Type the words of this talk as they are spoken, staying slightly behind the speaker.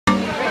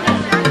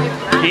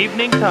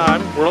Evening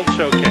time World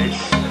Showcase.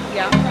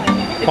 Yeah.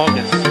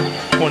 August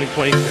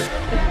 2022.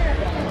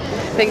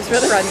 Thanks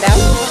for the rundown.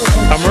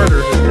 A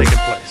murder has taken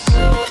place.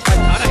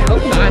 I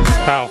hope not.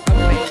 How?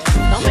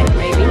 Stomach,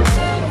 maybe.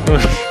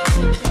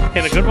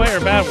 In a good way or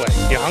a bad way?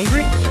 You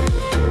hungry?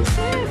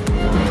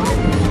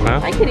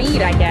 Huh? I can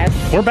eat, I guess.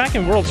 We're back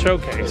in World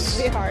Showcase.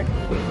 It'll be hard.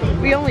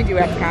 We only do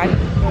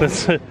Epcot.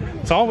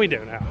 That's all we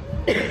do now.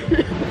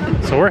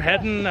 So we're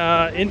heading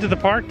into the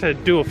park to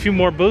do a few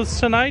more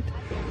booths tonight.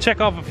 Check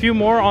off a few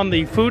more on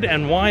the food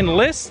and wine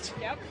list.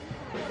 Yep.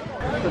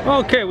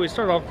 Okay, we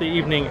start off the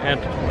evening at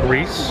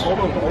Greece.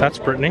 That's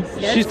Brittany.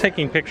 Yes. She's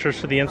taking pictures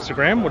for the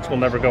Instagram, which will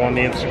never go on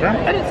the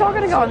Instagram. But it's all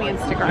gonna go on the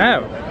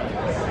Instagram.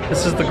 Oh.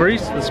 This is the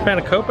Greece, the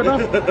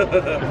spanakopita,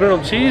 the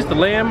grilled cheese, the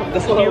lamb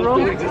hero,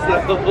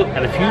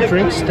 and a few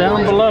drinks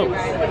down below.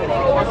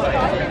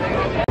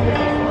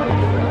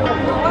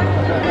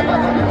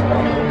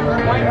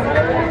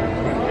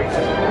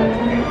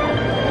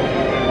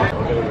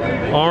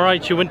 All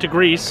right, you went to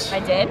Greece. I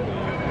did.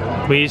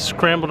 We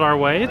scrambled our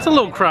way. It's a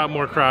little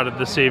more crowded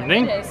this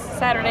evening. It is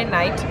Saturday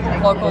night.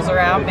 Locals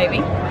around, maybe.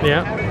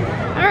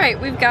 Yeah. All right,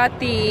 we've got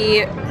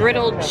the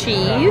griddled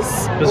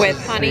cheese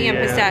with honey and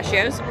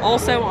pistachios.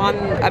 Also on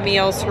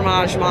Emil's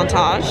fromage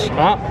montage.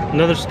 Ah,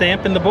 another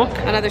stamp in the book.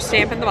 Another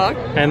stamp in the book.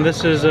 And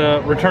this is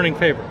a returning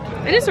favorite.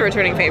 It is a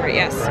returning favorite,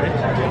 yes.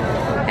 Right.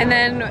 And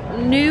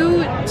then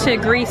new to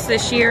Greece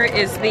this year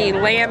is the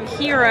lamb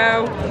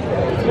hero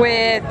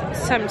with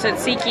some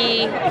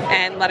tzatziki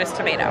and lettuce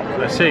tomato.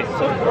 I see.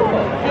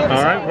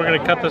 All right, we're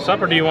gonna cut this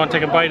up, or do you want to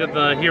take a bite of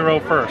the hero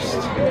first?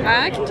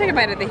 I can take a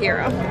bite of the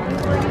hero.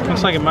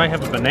 Looks like it might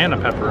have a banana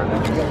pepper in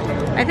it.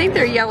 I think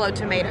they're yellow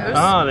tomatoes.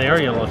 Ah, they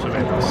are yellow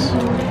tomatoes.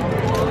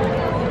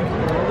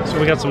 So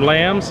we got some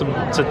lamb, some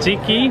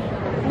tzatziki.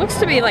 Looks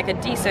to be like a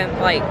decent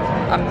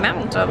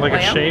amount of like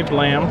lamb. a shaved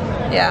lamb.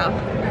 Yeah.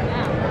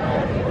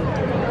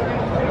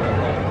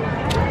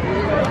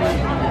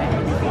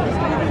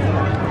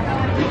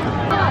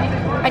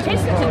 I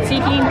taste the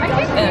tzatziki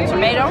and the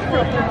tomato.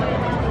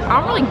 I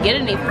don't really get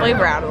any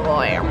flavor out of the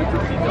lamb.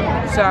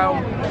 So.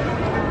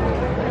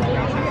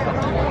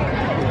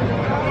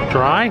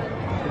 Dry?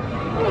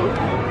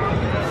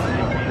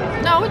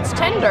 No, it's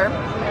tender.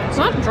 It's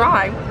not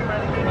dry.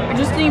 It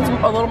just needs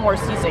a little more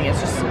seasoning. It's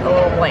just a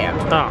little bland.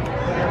 Ah.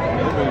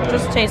 It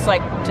just tastes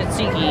like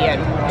tzatziki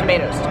and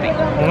tomatoes to me.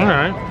 All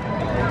right.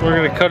 We're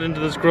gonna cut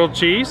into this grilled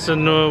cheese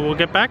and we'll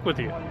get back with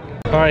you.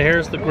 All right,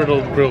 here's the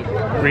grilled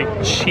Greek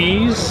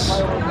cheese.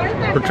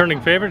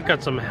 Returning favorite,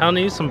 got some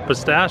honey, some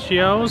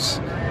pistachios,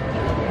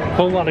 a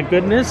whole lot of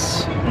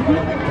goodness.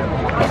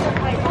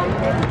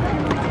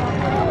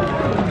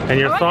 And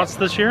your thoughts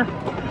this year?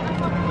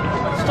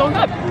 Still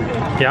good.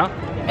 Yeah?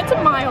 It's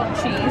a mild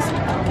cheese.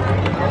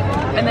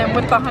 And then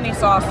with the honey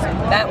sauce,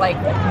 that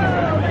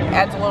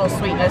adds a little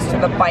sweetness to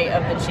the bite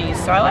of the cheese,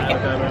 so I like it.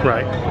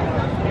 Right.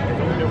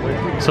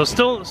 So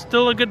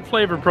still a good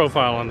flavor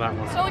profile on that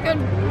one. Still a good,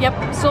 yep,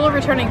 still a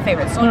returning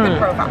favorite, still a good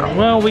profile.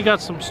 Well, we got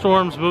some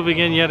storms moving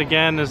in yet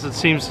again, as it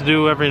seems to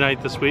do every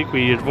night this week.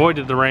 We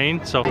avoided the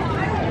rain, so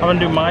I'm gonna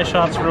do my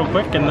shots real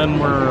quick, and then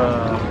we're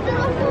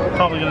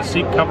probably gonna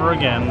seek cover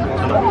again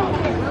tonight.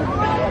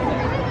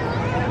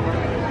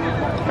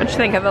 What'd you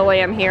think of the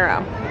lamb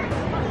hero?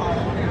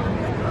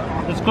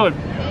 It's good.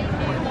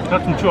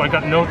 Got some too. I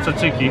got no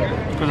tzatziki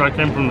because I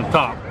came from the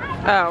top.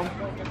 Oh.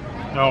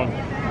 No.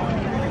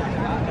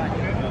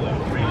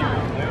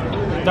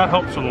 That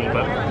helps a little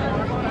bit.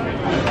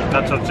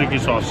 That tzatziki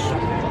sauce.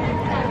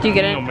 Do you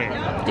get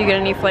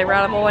any flavor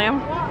out of the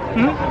lamb?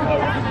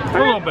 Mm-hmm. A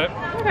little bit.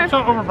 Okay. It's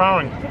not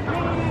overpowering.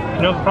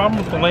 You know, the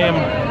problem with the lamb,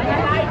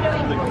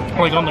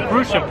 on the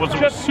cruise ship, was it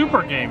was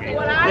super gamey.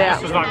 Yeah.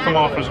 This does not come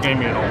off as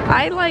gamey at all.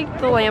 I liked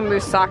the lamb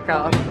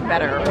moussaka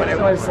better when it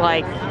was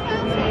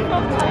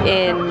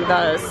in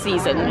the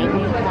seasoning.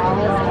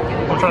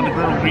 I'll try the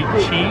grilled Greek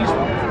cheese.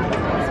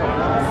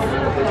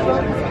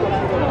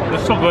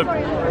 It's still good.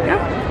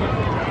 Yeah.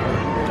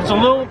 It's a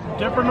little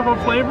different of a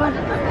flavor,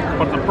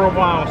 but the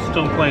profile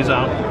still plays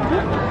out.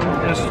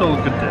 It's still a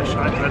good dish.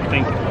 I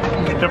think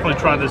you should definitely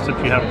try this if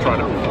you haven't tried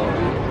it before.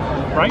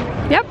 Right?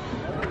 Yep.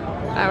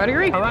 I would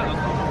agree. All right.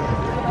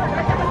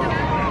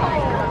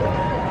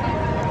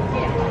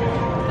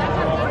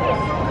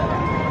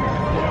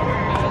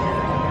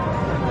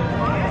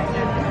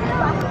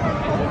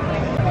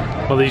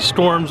 Well, these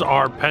storms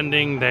are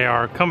pending. They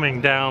are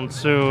coming down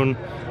soon,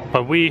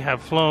 but we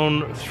have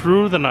flown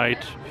through the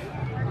night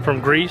from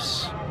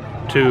Greece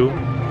to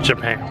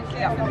Japan.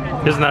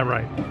 Yeah. Isn't that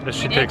right? As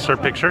she takes her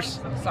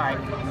pictures. Sorry.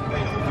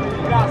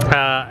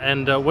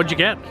 And what'd you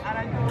get?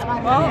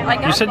 Well, I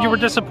got You said you were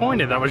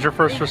disappointed. That was your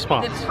first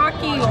response. The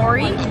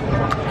takiori,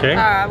 okay.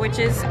 Which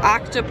is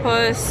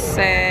octopus,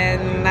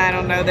 and I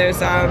don't know.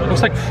 There's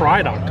looks like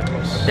fried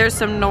octopus. There's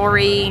some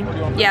nori.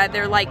 Yeah,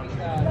 they're like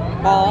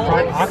balls.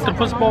 Fried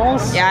octopus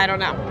balls? Yeah, I don't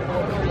know.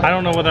 I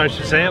don't know whether I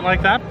should say it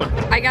like that, but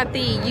I got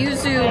the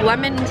yuzu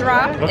lemon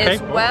drop as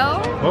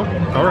well. Oh,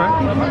 all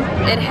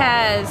right. It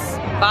has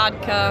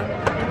vodka,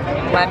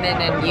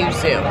 lemon, and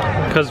yuzu.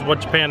 Because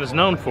what Japan is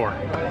known for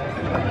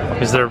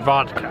is their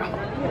vodka.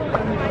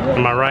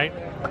 Am I right?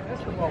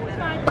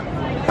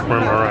 Or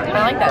am I right?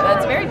 I like that.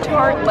 That's very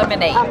tart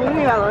lemonade.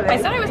 I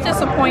said I was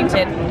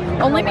disappointed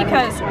only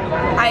because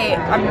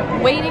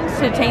I'm waiting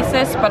to taste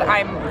this, but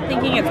I'm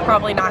thinking it's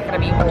probably not going to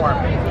be warm.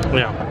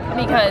 Yeah.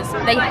 Because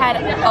they had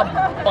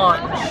a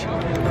bunch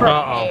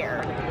prepared.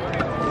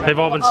 They've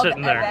all been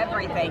sitting there.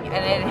 Everything,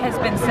 and it has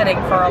been sitting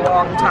for a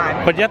long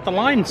time. But yet the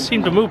lines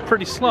seem to move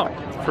pretty slow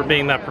for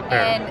being that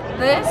prepared. And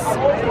this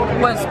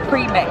was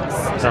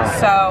pre-mixed,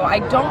 so I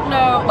don't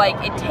know, like,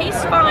 it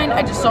tastes fine,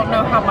 I just don't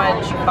know how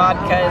much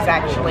vodka is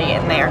actually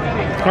in there.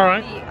 All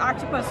right. The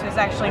octopus is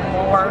actually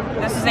more.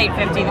 This is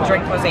 $8.50, the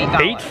drink was $8.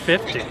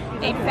 $8.50?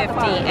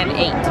 $8.50 and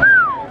 $8.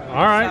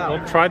 All right,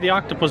 we'll try the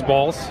octopus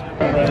balls.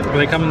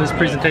 They come in this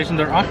presentation.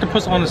 They're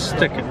octopus on a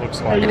stick, it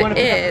looks like. It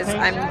is.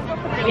 I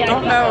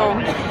don't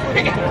know.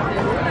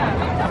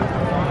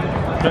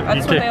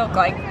 That's what they look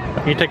like.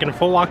 You taking a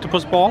full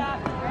octopus ball?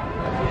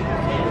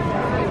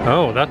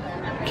 Oh, that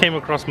came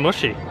across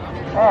mushy.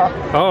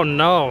 Oh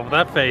no,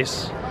 that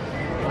face.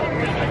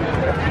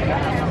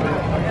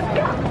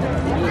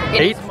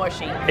 It is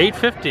mushy.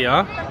 $8.50,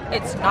 huh?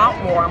 It's not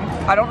warm.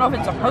 I don't know if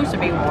it's supposed to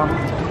be warm.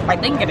 I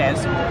think it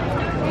is.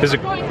 Is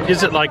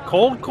it like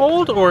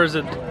cold or is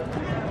it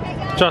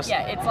just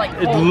it's like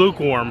cold. It's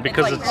lukewarm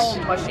because it's like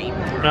cold mushy.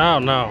 Oh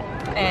no.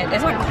 And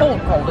it's not cold.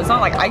 It's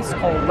not like ice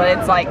cold, but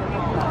it's like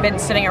been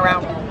sitting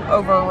around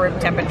over room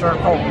temperature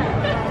cold.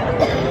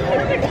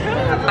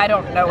 I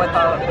don't know what the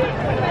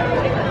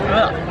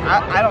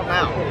I don't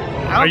know.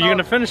 Are you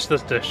gonna finish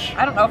this dish?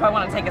 I don't know if I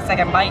want to take a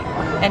second bite.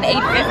 And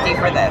 $8.50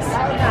 for this.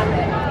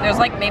 There's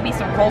like maybe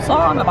some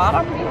coleslaw on the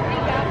bottom.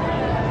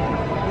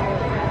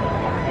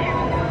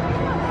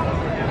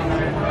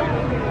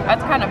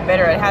 That's kind of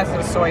bitter. It has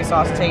a soy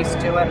sauce taste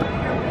to it.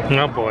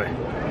 Oh boy.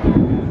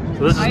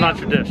 So this is not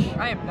your dish.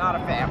 I am not a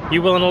fan.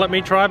 You willing to let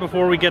me try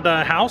before we get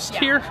housed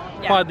here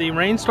by the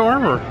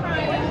rainstorm? Or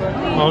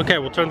okay,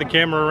 we'll turn the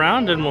camera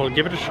around and we'll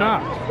give it a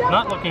shot.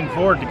 Not looking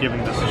forward to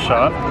giving this a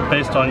shot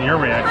based on your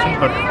reaction,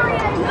 but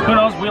who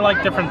knows? We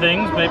like different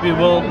things. Maybe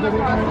we'll.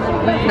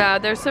 No,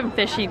 there's some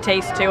fishy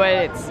taste to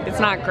it. It's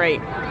not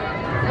great.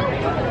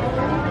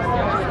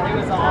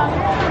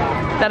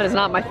 That is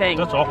not my thing.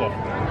 That's awful.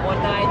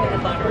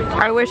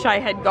 I wish I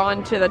had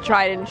gone to the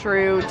tried and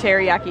true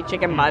teriyaki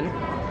chicken bun.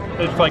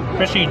 It's like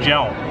fishy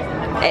gel.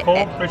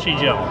 Cold fishy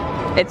gel.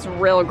 It's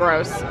real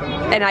gross.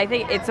 And I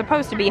think it's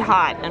supposed to be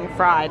hot and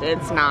fried.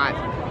 It's not.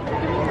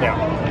 Yeah.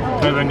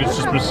 I think it's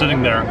just been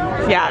sitting there.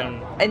 Yeah.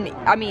 And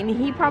I mean,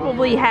 he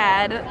probably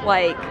had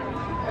like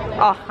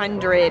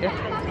 100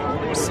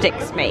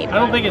 sticks made. I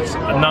don't think it's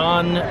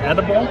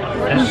non-edible.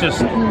 It's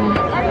just.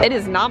 It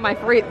is not my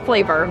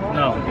flavor.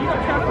 No.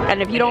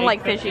 And if you don't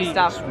like fishy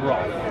stuff.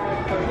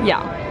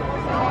 Yeah.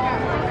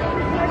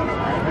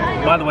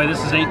 By the way, this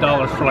is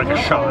 $8 for like a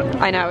shot.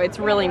 I know, it's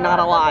really not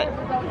a lot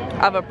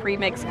of a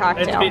pre-mixed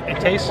cocktail. It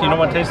tastes, you know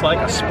what it tastes like?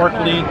 A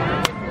sparkly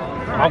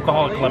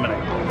alcoholic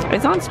lemonade.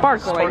 It's not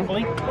sparkling.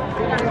 Sparkly?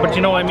 But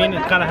you know what I mean?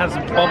 It kind of has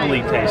a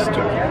bubbly taste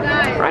to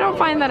it. I don't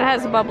find that it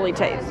has a bubbly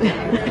taste. I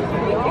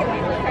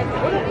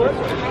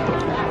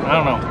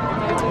don't know.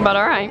 But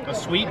alright. A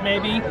sweet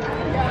maybe?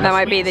 That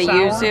might be the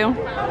yuzu.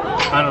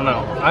 I don't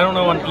know. I don't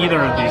know on either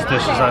of these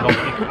dishes. I don't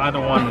think either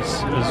one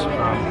is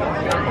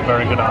a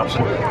very good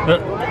option.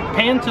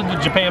 Pan to the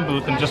Japan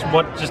booth and just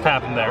what just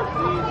happened there.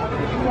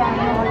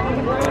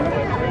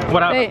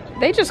 What happened?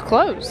 They just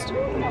closed.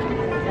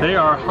 They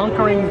are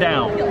hunkering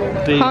down.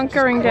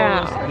 Hunkering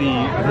down.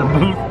 The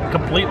booth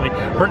completely,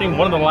 hurting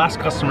one of the last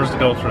customers to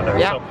go through there.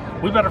 Yep. So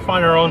we better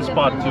find our own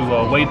spot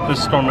to wait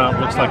this storm out.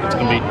 Looks like it's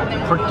going to be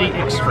pretty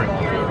extreme.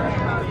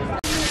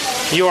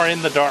 You are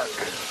in the dark.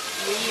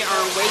 We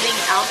are waiting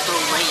out the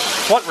rain.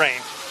 What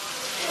rain?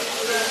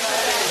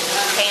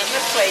 Pan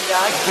this way,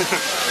 Doug.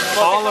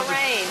 all of the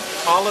rain.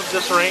 All of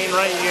this rain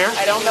right here?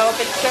 I don't know if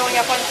it's showing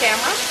up on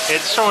camera.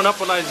 It's showing up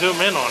when I zoom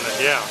in on it,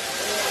 yeah.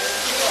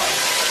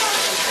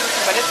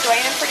 But it's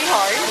raining pretty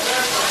hard.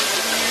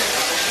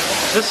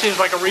 This seems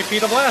like a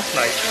repeat of last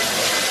night.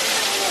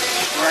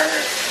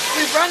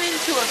 We've run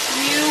into a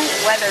few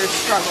weather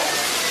struggles.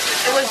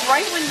 It was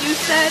right when you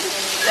said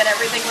that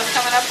everything was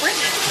coming up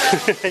raining.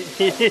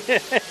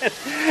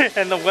 Yeah.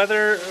 And the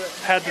weather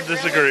had to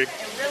disagree. It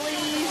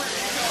really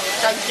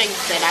Doug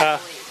jinxed it, I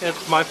believe.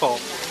 It's my fault.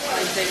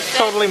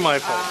 Totally my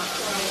fault.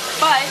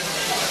 But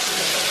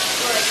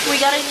we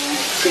got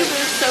into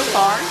booths so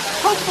far.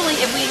 Hopefully,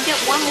 if we can get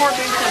one more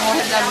booth, then we'll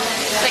have done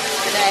 6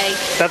 today.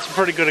 That's a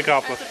pretty good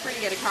accomplishment. That's a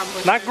pretty good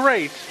accomplishment. Not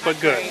great, but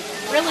good.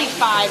 Really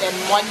 5 and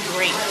 1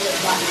 drink.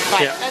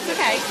 But that's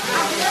okay.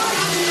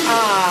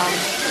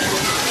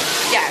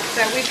 Yeah,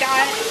 so we've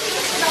got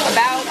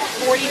about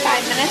 45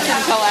 minutes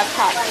until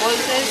Epcot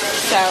closes.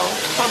 So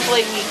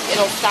hopefully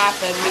it'll stop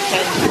and we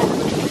can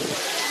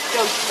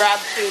go grab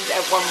food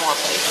at one more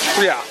place.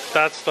 Yeah,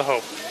 that's the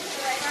hope.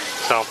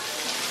 So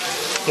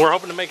we're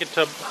hoping to make it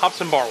to Hops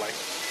and Barley.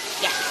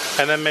 Yeah.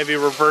 And then maybe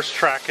reverse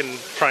track and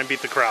try and beat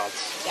the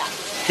crowds. Yeah.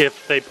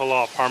 If they pull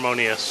off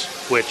Harmonious,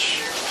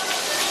 which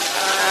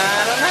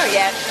I don't know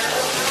yet.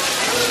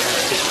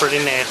 is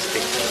pretty nasty.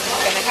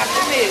 Gonna have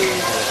to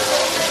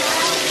move.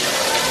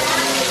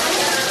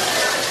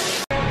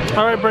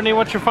 All right, Brittany,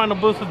 what's your final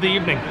booth of the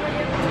evening?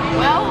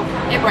 Well,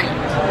 it rained.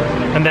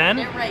 And then?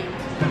 It rained.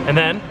 And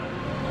then?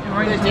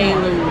 The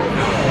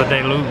deluge. The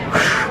deluge.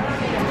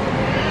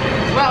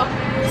 Well,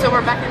 so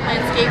we're back in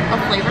landscape of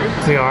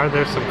flavors. We are.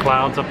 There's some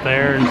clouds up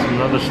there and some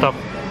other stuff.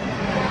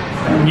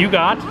 You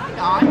got? I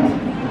got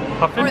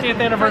A 50th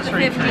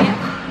anniversary for the tree.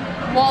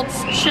 50th. Well,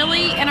 it's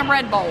chili in a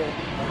bread bowl.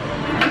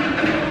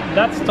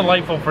 That's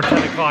delightful for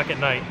 10 o'clock at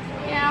night.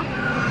 Yeah.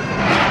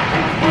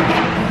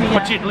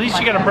 But at least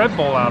you get a bread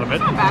bowl out of it.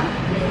 Not bad.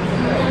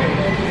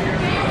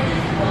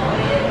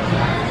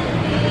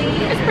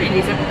 It's pretty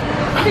decent.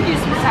 I could use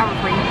some sour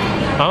cream.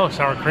 Oh,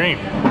 sour cream.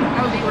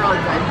 That would be really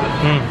good.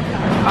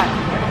 But,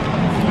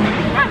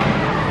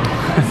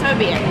 so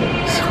be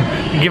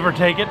it. Give or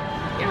take it?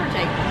 Give or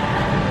take.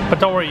 But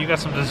don't worry, you got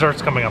some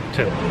desserts coming up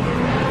too.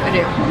 I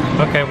do.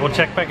 Okay, we'll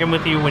check back in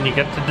with you when you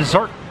get to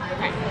dessert.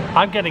 Okay.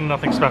 I'm getting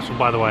nothing special,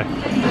 by the way.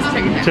 Just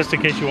chicken tenders. Just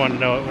in case you wanted to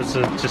know, it was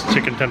just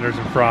chicken tenders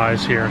and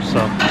fries here. So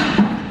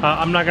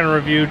I'm not going to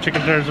review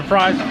chicken tenders and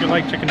fries. If you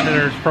like chicken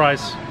tenders and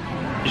fries,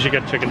 you should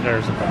get chicken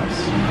tenders and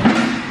fries.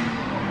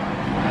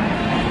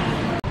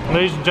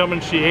 Ladies and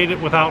gentlemen, she ate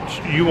it without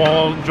you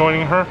all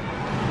joining her.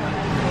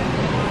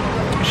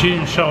 She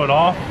didn't show it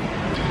off.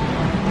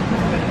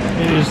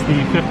 It is the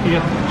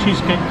 50th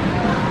cheesecake.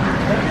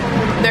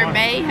 There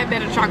may have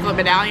been a chocolate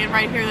medallion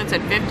right here that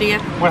said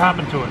 50th. What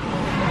happened to it?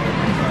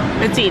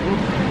 It's eaten.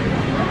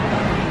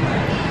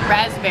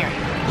 Raspberry.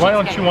 Why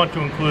don't cheesecake. you want to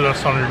include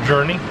us on your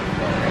journey?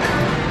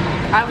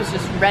 I was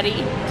just ready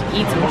to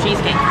eat some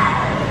cheesecake.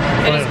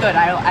 It is good.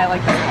 I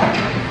like this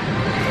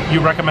one. You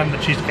recommend the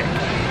cheesecake?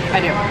 I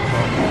do.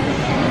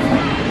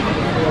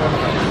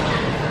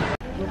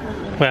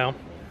 Well,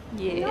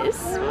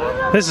 Yes.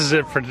 this is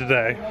it for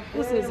today.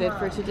 This is it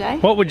for today.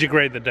 What would you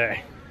grade the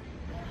day?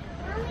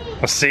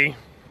 A C.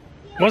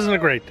 Wasn't a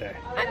great day.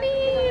 I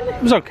mean,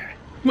 It was okay.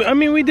 I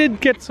mean, we did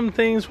get some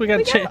things. We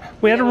had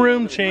a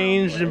room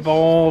changed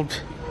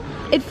involved,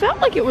 it felt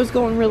like it was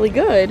going really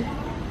good.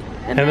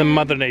 and then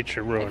Mother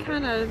Nature it ruined it.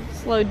 kind of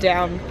slowed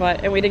down,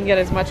 and we didn't get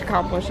as much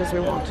accomplished as we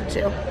wanted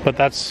to. But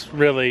that's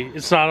really,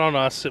 it's not on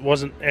us. It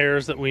wasn't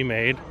errors that we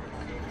made.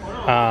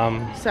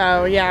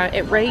 So yeah,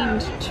 it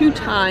rained 2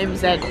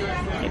 times at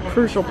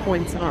crucial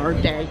points in our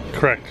day.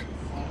 Correct.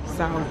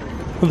 So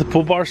Well, the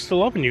pool bar's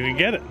still open. You can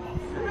get it.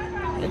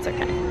 it's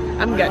okay.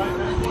 I'm good.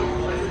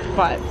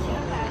 But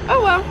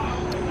oh well.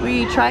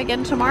 We try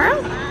again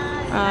tomorrow.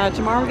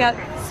 Tomorrow we got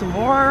some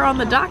more on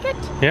the docket.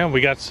 Yeah, we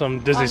got some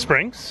Disney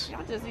Springs.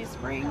 Yeah, Disney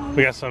Springs.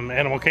 We got some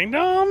Animal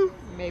Kingdom.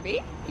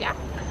 Maybe. Yeah.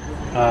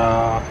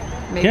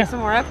 Maybe Yeah. some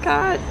more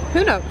Epcot.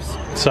 Who knows?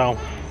 So,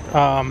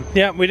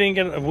 yeah, we didn't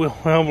get. Well,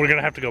 we're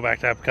gonna have to go back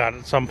to Epcot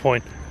at some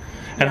point,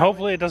 and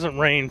hopefully it doesn't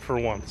rain for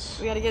once.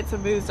 We got to get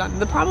some booze done.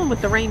 The problem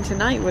with the rain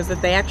tonight was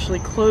that they actually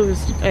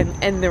closed,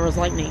 and there was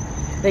lightning.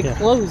 They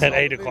closed at all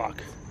 8 the o'clock.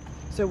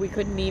 booths. So we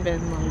couldn't even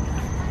like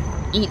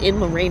eat in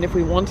the rain if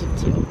we wanted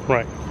to.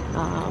 Right.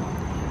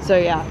 So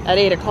yeah, at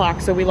 8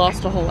 o'clock. So we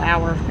lost a whole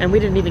hour, and we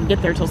didn't even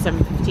get there till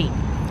 7:15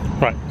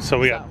 Right. So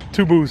we got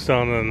 2 booths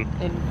done, and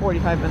in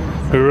 45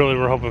 minutes. we really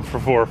were hoping for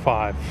 4 or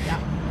 5. Yeah.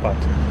 But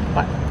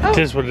it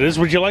is what it is.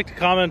 Would you like to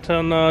comment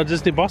on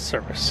Disney bus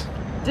service?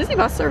 Disney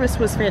bus service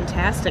was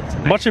fantastic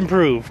tonight. Much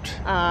improved.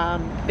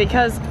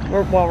 Because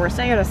we're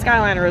staying at a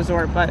Skyliner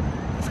resort, but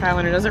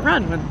Skyliner doesn't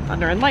run when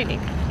thunder and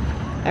lightning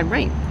and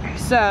rain.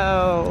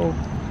 So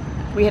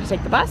we had to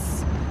take the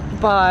bus,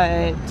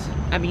 but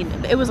I mean,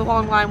 it was a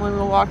long line when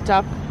we walked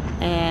up,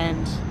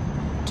 and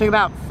took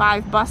about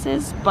 5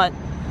 buses, but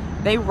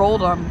they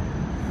rolled them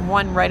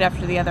one right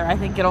after the other. I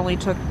think it only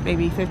took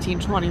maybe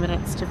 15-20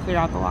 minutes to clear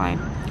out the line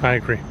I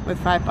agree. with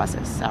 5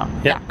 buses. So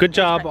Yeah, good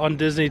job on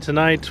Disney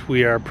tonight.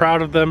 We are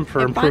proud of them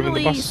for improving the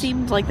finally bus.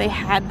 seemed like they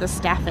had the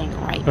staffing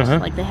right. Uh-huh.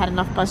 Like they had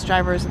enough bus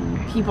drivers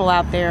and people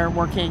out there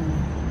working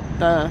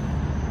the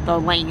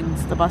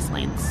lanes, the bus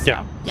lanes.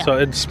 Yeah. So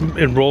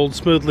it rolled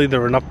smoothly. There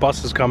were enough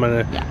buses coming.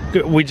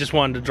 Yeah. We just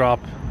wanted to drop.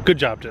 Good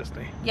job,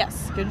 Disney.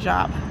 Yes, good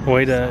job.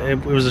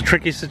 It was a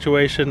tricky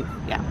situation.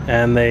 Yeah.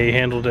 And they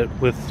handled it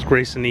with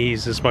grace and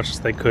ease as much as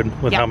they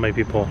could with how many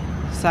people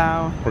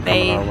So were coming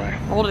they our way.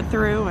 rolled it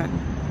through, and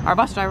our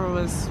bus driver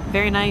was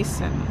very nice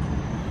and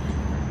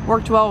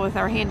worked well with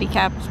our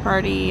handicapped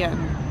party, and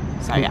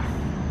so yeah.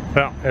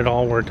 Well, it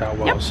all worked out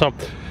well. Yep. So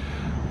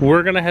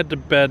we're gonna head to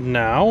bed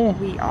now.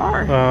 We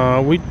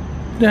are. We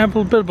have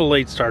a bit of a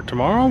late start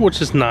tomorrow, which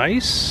is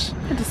nice.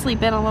 Had to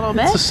sleep in a little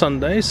bit. It's a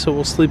Sunday, so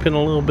we'll sleep in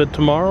a little bit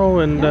tomorrow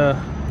and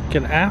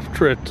get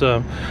after it.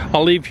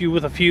 I'll leave you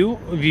with a few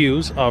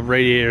views of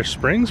Radiator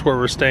Springs, where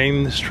we're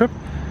staying this trip.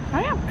 Oh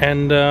yeah.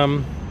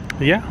 And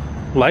yeah,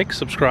 like,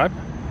 subscribe,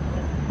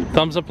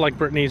 thumbs up like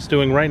Brittany's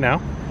doing right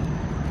now.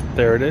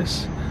 There it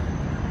is.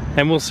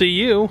 And we'll see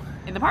you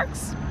In the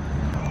parks.